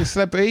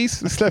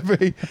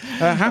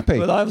happy.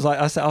 Well, I was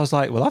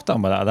like, well, I've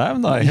done without that,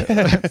 haven't I?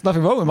 Yeah. There's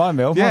nothing wrong with my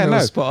meal. My meal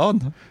was spot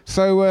on.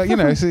 So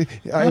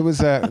it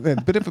was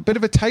a bit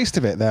of a taste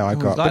of it there. I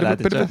got I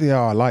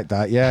like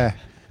that. Yeah.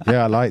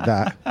 Yeah, I like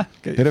that.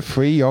 Bit of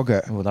free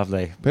yogurt. Oh,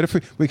 lovely. Bit of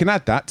free. We can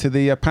add that to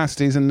the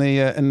pasties and the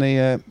and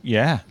the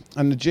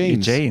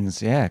jeans. Your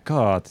jeans, yeah.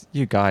 God,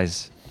 you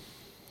guys.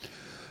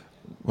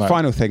 Right.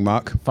 Final thing,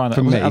 Mark.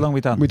 From me. How long have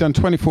we done? We've done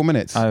 24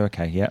 minutes. Oh,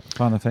 okay. Yeah.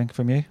 Final thing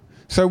from you.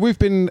 So we've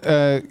been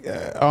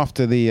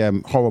after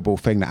the horrible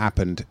thing that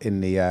happened in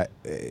the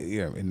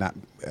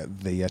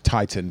the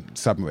Titan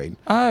submarine.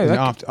 Oh,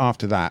 okay.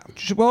 After that.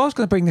 Well, I was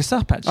going to bring this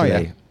up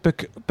actually,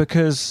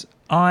 because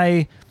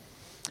I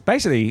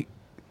basically.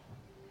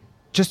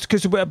 Just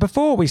because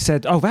before we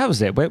said, oh, that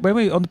was it. When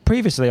we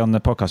previously on the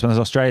podcast when I was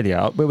in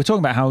Australia, we were talking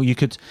about how you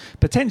could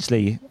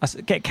potentially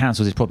get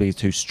cancelled is probably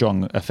too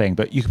strong a thing,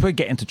 but you could probably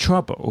get into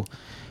trouble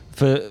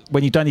for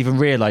when you don't even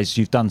realise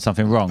you've done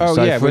something wrong. Oh,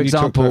 so, yeah, for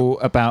example,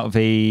 about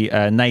the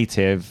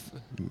native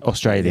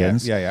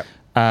Australians. Yeah.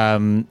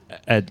 The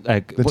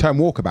term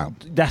walkabout.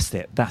 That's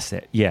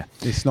it. Yeah.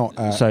 It's not.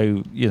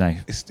 So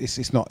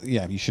It's not.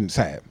 Yeah, you shouldn't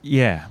say it.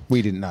 Yeah.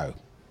 We didn't know.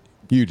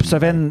 You didn't. So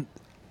know. then.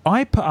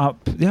 I put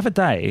up the other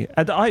day,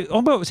 and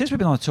since we've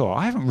been on a tour,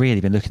 I haven't really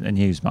been looking at the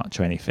news much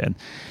or anything.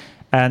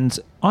 And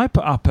I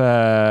put up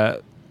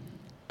a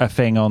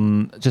thing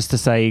on just to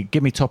say,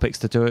 give me topics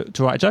to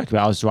write a joke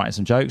about. I was writing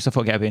some jokes. I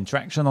thought I'd get a bit of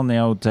interaction on the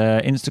old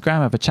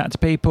Instagram, have a chat to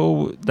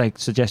people. They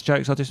suggest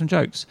jokes, I'll do some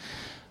jokes.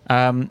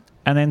 And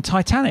then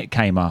Titanic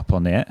came up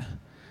on it.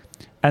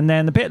 And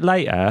then a bit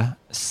later,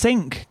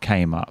 Sink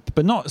came up,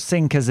 but not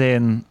Sink as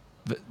in,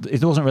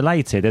 it wasn't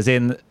related, as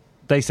in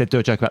they said do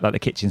a joke about like the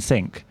kitchen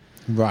sink.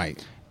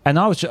 Right. And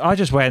I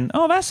just went,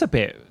 oh, that's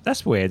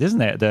weird,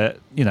 isn't it? That,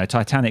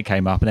 Titanic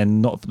came up and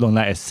then not long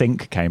later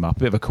Sink came up,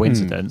 a bit of a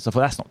coincidence. I thought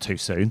that's not too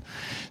soon.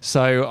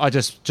 So I I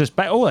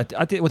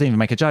didn't even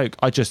make a joke.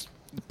 I just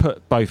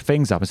put both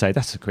things up and say,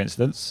 that's a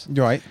coincidence.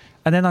 Right.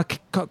 And then I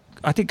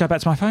didn't go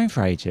back to my phone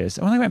for ages.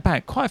 And when I went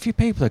back, quite a few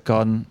people had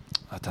gone,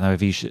 I don't know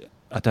if you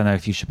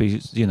should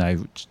be,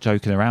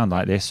 joking around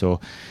like this or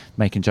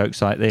making jokes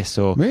like this.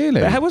 Or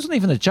really? But it wasn't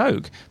even a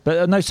joke.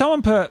 But no,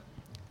 someone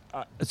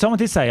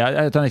did say,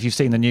 I don't know if you've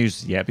seen the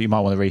news yet, but you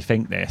might want to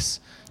rethink this.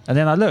 And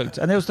then I looked,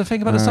 and there was the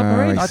thing about the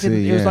submarine.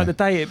 It was like the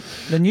day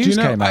the news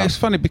came out. It's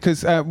funny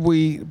because So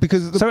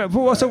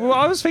what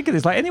I was thinking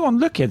is like anyone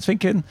looking,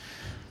 thinking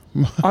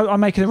I'm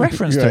making a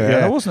reference to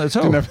it. I wasn't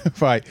at all.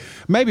 Right.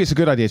 Maybe it's a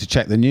good idea to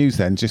check the news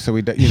then, just so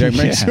we don't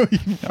make sure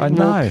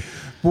you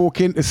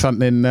walk into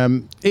something.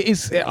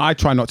 I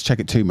try not to check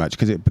it too much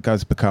because it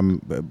does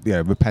become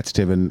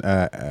repetitive and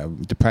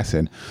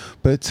depressing.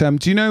 But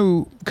do you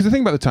know? Because the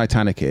thing about the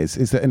Titanic is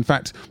that in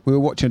fact we were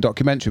watching a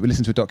documentary. We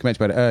listened to a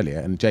documentary about it earlier,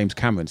 and James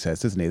Cameron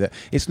says, doesn't he, that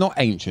it's not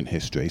ancient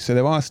history. So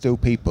there are still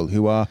people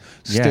who are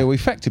still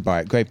affected by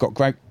it. They've got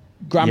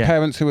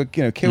grandparents who were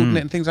killed in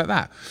it and things like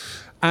that.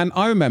 And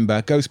I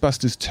remember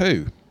Ghostbusters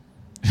 2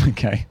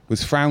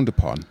 was frowned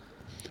upon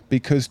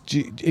because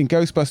in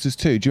Ghostbusters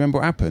 2, do you remember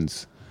what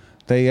happens?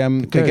 They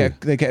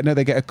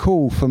get a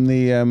call from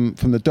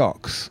the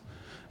docks,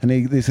 and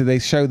they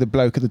show the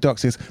bloke at the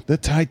docks says the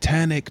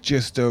Titanic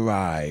just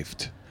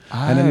arrived,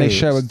 and then they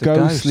show a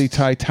ghostly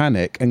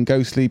Titanic and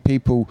ghostly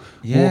people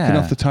walking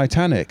off the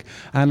Titanic.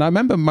 And I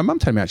remember my mum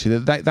telling me actually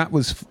that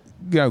was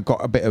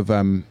got a bit of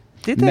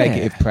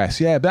negative press.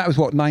 Yeah, but that was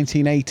what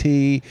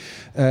 1980.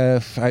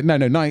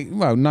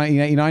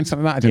 1989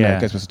 something like that. I don't know.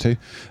 Ghostbusters 2,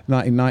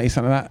 1990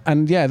 something like that.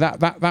 And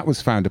that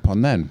was frowned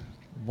upon then.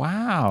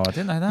 Wow, I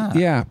didn't know that.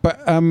 Yeah, but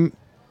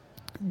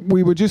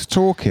we were just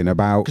talking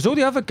about because all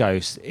the other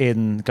ghosts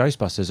in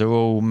Ghostbusters are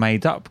all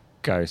made up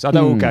ghosts. I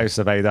know all ghosts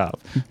are made up,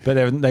 but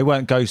they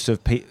weren't ghosts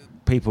of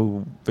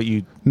people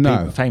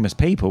that famous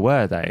people,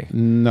 were they?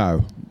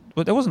 No.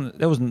 Well, there wasn't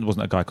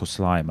a guy called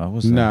Slimer,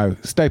 was there? No,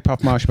 Stay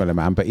Puft Marshmallow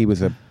Man, but he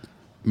was a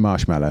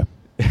marshmallow.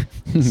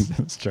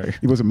 That's true.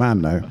 He was a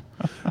man though.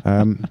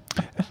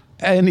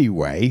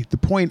 Anyway, the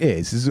point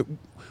is that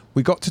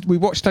we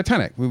watched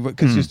Titanic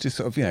because just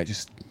sort of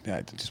just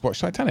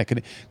watched Titanic, and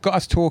it got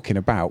us talking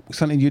about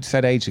something you'd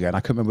said ages ago, and I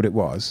couldn't remember what it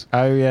was.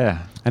 Oh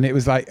yeah, and it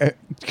was like,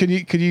 can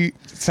you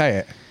say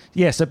it?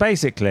 Yeah. So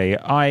basically,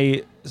 when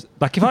I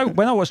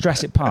watch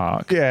Jurassic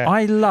Park,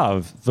 I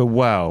love the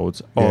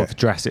world of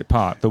Jurassic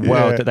Park, the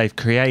world that they've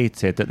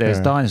created. That there's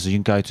dinosaurs. You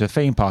can go to a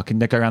theme park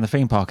and they go around the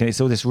theme park, and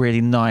it's all this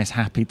really nice,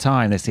 happy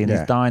time. They're seeing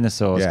these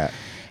dinosaurs. Yeah.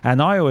 And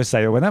I always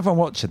say, whenever I'm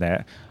watching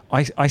it,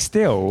 I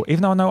still,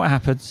 even though I know what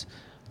happens,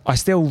 I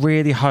still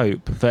really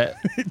hope that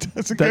it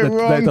doesn't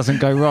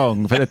go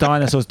wrong, that the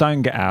dinosaurs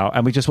don't get out,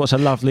 and we just watch a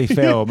lovely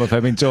film of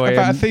them enjoying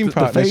about a theme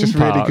park. That's just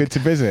really good to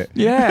visit.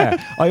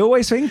 Yeah, I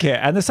always think it.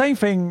 And the same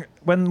thing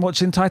when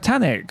watching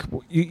Titanic.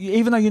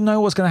 Even though you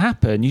know what's going to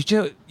happen, you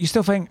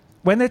still think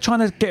when they're trying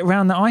to get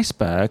around the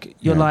iceberg,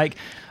 you're like,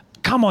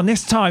 come on,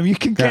 this time you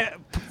can get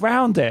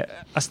round it.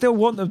 I still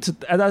want them to,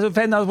 and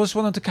then I just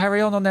want them to carry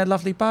on their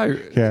lovely boat.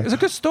 Yeah. It's a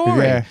good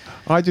story. Yeah,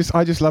 I just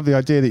love the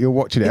idea that you're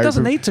watching it. It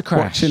doesn't need to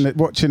crash.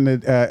 Watching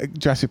the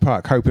Jurassic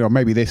Park, hoping, or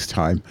maybe this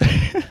time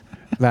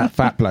that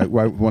fat bloke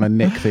won't want to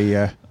nick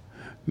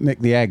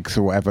the eggs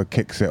or whatever,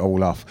 kicks it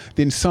all off.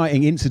 The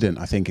inciting incident,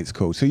 I think it's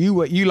called. So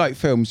you like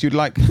films, you'd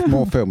like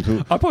more films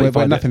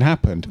where nothing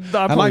happened.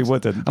 I probably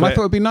wouldn't. And I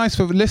thought it would be nice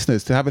for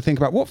listeners to have a think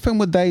about what film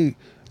would they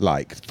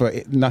like for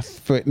it not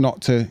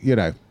to,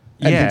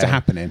 anything to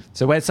happen in.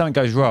 So when something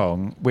goes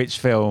wrong, which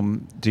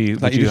film do you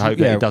hope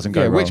that it doesn't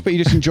go wrong? Which bit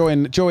you just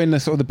enjoying the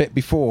sort of the bit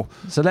before.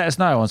 So let us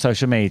know on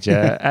social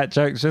media at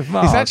Jokes with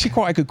Mark. It's actually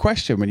quite a good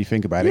question when you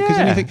think about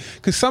it,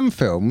 because some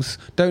films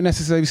don't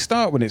necessarily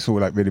start when it's all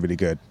like really, really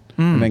good.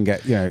 And then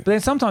get, But then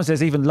sometimes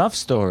there's even love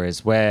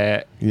stories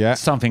where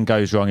something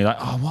goes wrong. You're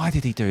like, oh, why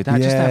did he do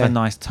that? Just have a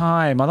nice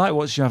time. I like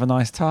watching you have a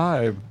nice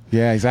time.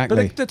 Yeah,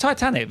 exactly. But the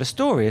Titanic, the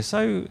story is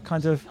so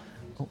kind of...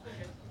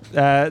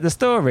 the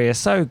story is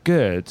so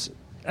good,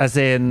 as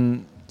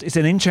in... It's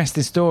an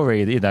interesting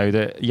story,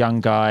 the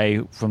young guy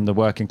from the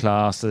working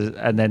class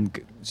and then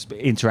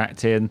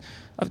interacting.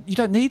 You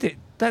don't need it.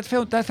 That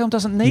film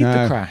doesn't need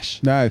the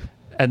crash. No.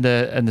 And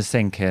the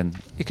sinking.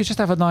 You could just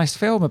have a nice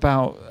film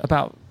about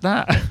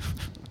that.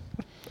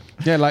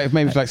 Yeah, like if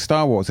maybe it's like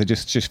Star Wars, they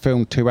just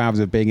filmed 2 hours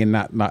of being in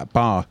that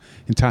bar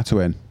in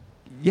Tatooine.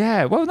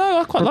 Yeah, well, no,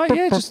 I quite like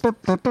it. Just...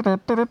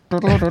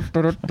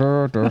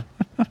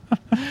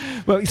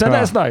 Well, so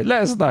let us know.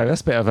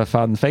 That's a bit of a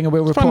fun thing, and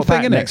we'll report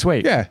back next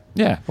week. Yeah,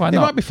 why not?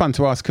 It might be fun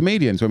to ask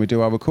comedians when we do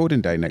our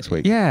recording day next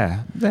week.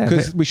 Yeah,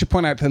 because we should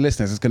point out to the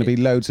listeners there's going to be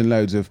loads and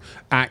loads of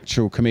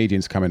actual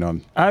comedians coming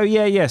on. Oh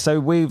yeah.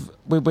 So we're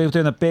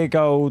doing a big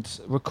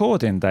old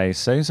recording day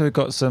soon, so we've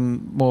got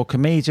some more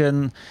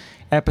comedian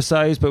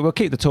episodes, but we'll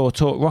keep the tour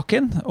talk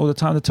rocking all the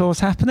time the tour's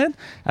happening,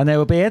 and there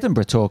will be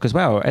Edinburgh talk as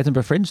well,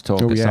 Edinburgh Fringe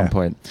talk at some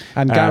point.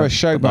 And Gareth's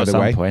show, by the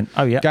way.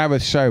 Oh yeah,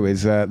 Gareth's show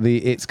is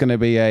it's going to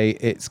be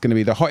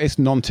the hottest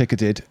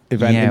non-ticketed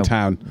event in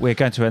town. We're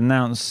going to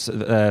announce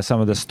some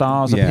of the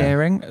stars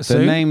appearing soon.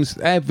 The names,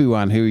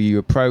 everyone who you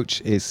approach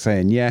is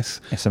saying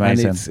yes. It's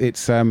amazing. And it's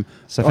so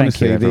honestly,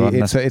 thank you, everyone.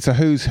 It's a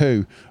who's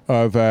who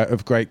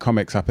of great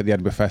comics up at the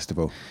Edinburgh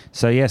Festival.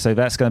 So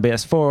that's going to be at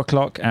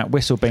 4:00 at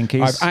Whistle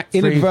Binkies. I've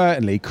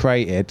inadvertently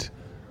created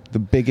the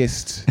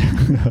biggest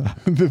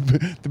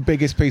the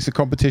biggest piece of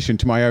competition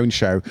to my own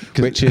show,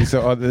 which is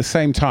at the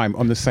same time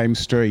on the same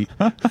street.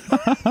 But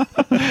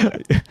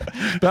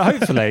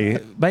hopefully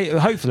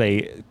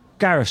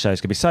Gareth's show is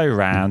going to be so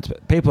round,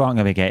 people aren't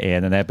going to get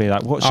in, and they'll be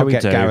like, what shall we do?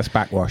 I'll get Gareth's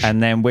backwash.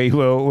 And then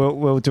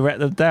we'll direct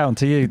them down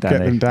to you, Danny.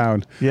 Get them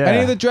down. Yeah.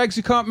 Any of the dregs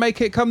who can't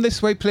make it, come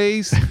this way,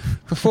 please.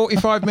 For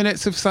 45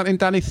 minutes of something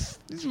Danny is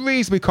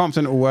reasonably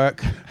confident will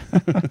work.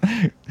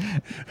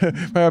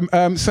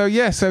 So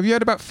have you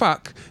heard about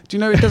fuck? Do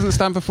you know it doesn't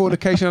stand for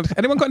fornication?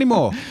 Anyone got any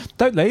more?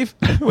 Don't leave.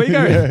 Where are you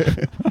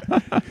going?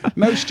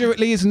 No, Stuart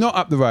Lee is not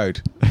up the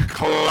road.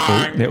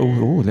 Clang.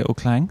 Little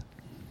clang.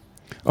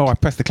 Oh, I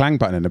pressed the clang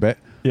button in a bit.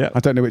 Yeah. I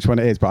don't know which one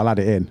it is, but I'll add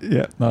it in.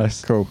 Yeah,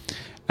 nice. Cool.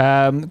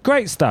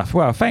 Great stuff.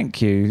 Well,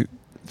 thank you.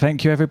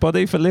 Thank you,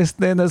 everybody, for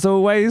listening, as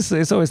always.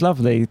 It's always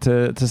lovely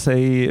to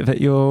see that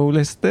you're all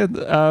listening.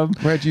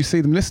 Where do you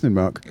see them listening,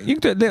 Mark? You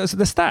can do it,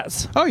 the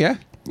stats. Oh, yeah?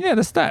 Yeah,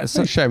 the stats.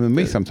 They share with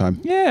me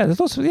sometime. Yeah, there's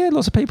lots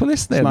of people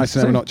listening. It's nice to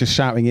know we're not just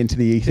shouting into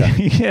the ether.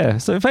 Yeah,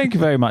 so thank you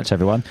very much,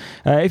 everyone.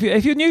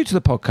 If you're new to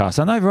the podcast,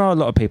 I know there are a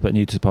lot of people that are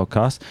new to the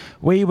podcast.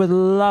 We would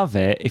love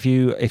it if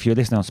you're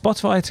listening on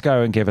Spotify to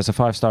go and give us a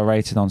 5-star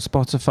rating on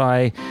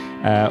Spotify,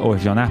 or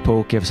if you're on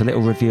Apple, give us a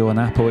little review on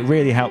Apple. It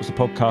really helps the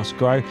podcast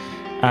grow.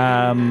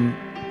 And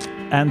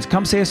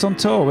come see us on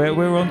tour.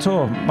 We're on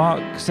tour.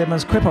 Mark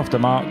Simmons Quip Off the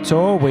Mark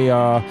tour. Where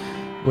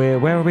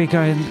are we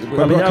going?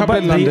 Well, we've got a couple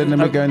in London,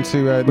 and we're going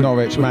to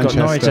Norwich, Manchester.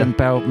 Norwich and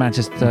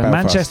Manchester. Belfast.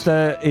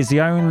 Manchester is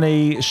the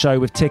only show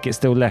with tickets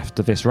still left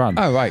of this run.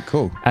 Oh, right,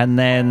 cool. And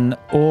then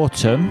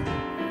autumn,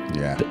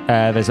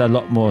 there's a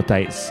lot more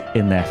dates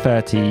in there,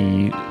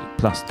 30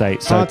 plus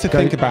dates. Hard to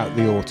think about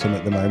the autumn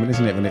at the moment,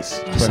 isn't it, when it's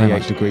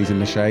 28 degrees in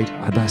the shade?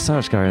 There's so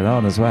much going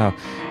on as well.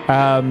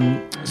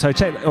 So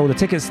check all the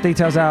tickets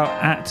details out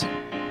at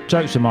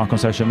Jokes with Mark on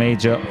social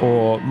media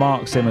or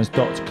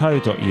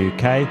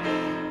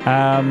marksimmons.co.uk.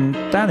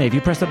 Danny, have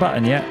you pressed the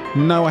button yet?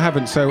 No, I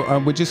haven't. So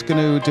we're just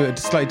going to do it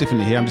slightly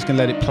differently here. I'm just going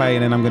to let it play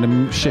and then I'm going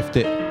to shift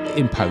it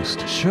in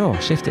post. Sure,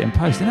 shift it in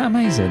post. Isn't that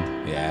amazing?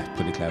 Yeah,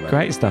 pretty clever.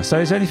 Great stuff. So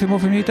is there anything more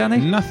from you, Danny?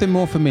 Nothing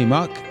more from me,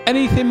 Mark.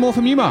 Anything more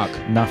from you, Mark?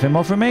 Nothing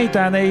more from me,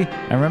 Danny.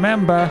 And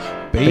remember,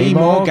 be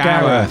more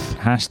Gareth.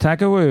 Hashtag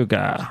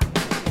Awooga.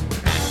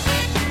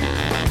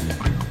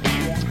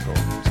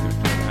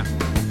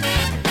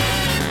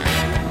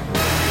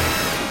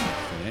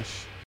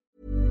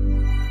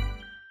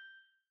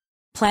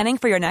 Planning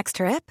for your next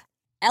trip?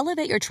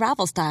 Elevate your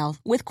travel style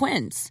with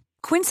Quince.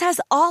 Quince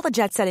has all the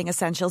jet-setting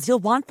essentials you'll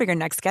want for your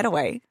next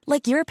getaway,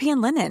 like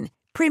European linen,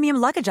 premium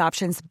luggage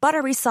options,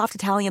 buttery soft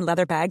Italian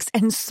leather bags,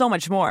 and so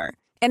much more.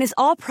 And is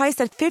all priced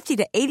at 50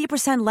 to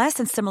 80% less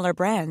than similar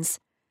brands.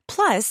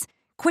 Plus,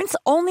 Quince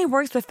only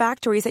works with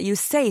factories that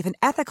use safe and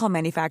ethical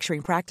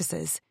manufacturing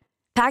practices.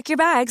 Pack your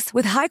bags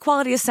with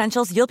high-quality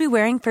essentials you'll be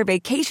wearing for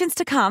vacations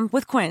to come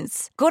with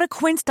Quince. Go to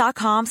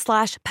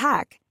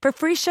quince.com/pack for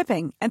free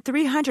shipping and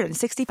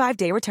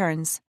 365-day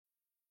returns.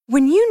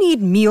 When you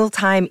need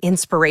mealtime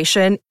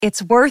inspiration,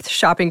 it's worth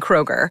shopping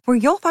Kroger, where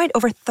you'll find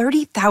over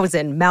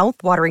 30,000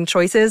 mouth-watering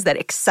choices that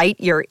excite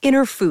your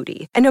inner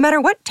foodie. And no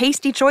matter what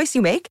tasty choice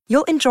you make,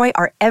 you'll enjoy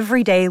our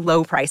everyday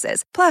low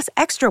prices, plus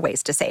extra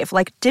ways to save,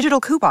 like digital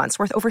coupons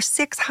worth over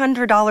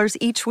 $600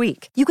 each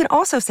week. You can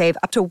also save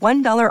up to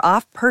 $1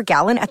 off per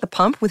gallon at the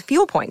pump with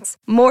fuel points.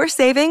 More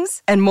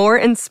savings and more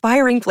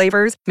inspiring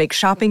flavors make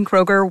shopping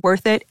Kroger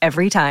worth it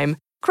every time.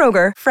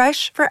 Kroger,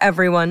 fresh for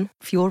everyone.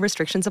 Fuel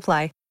restrictions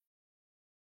apply.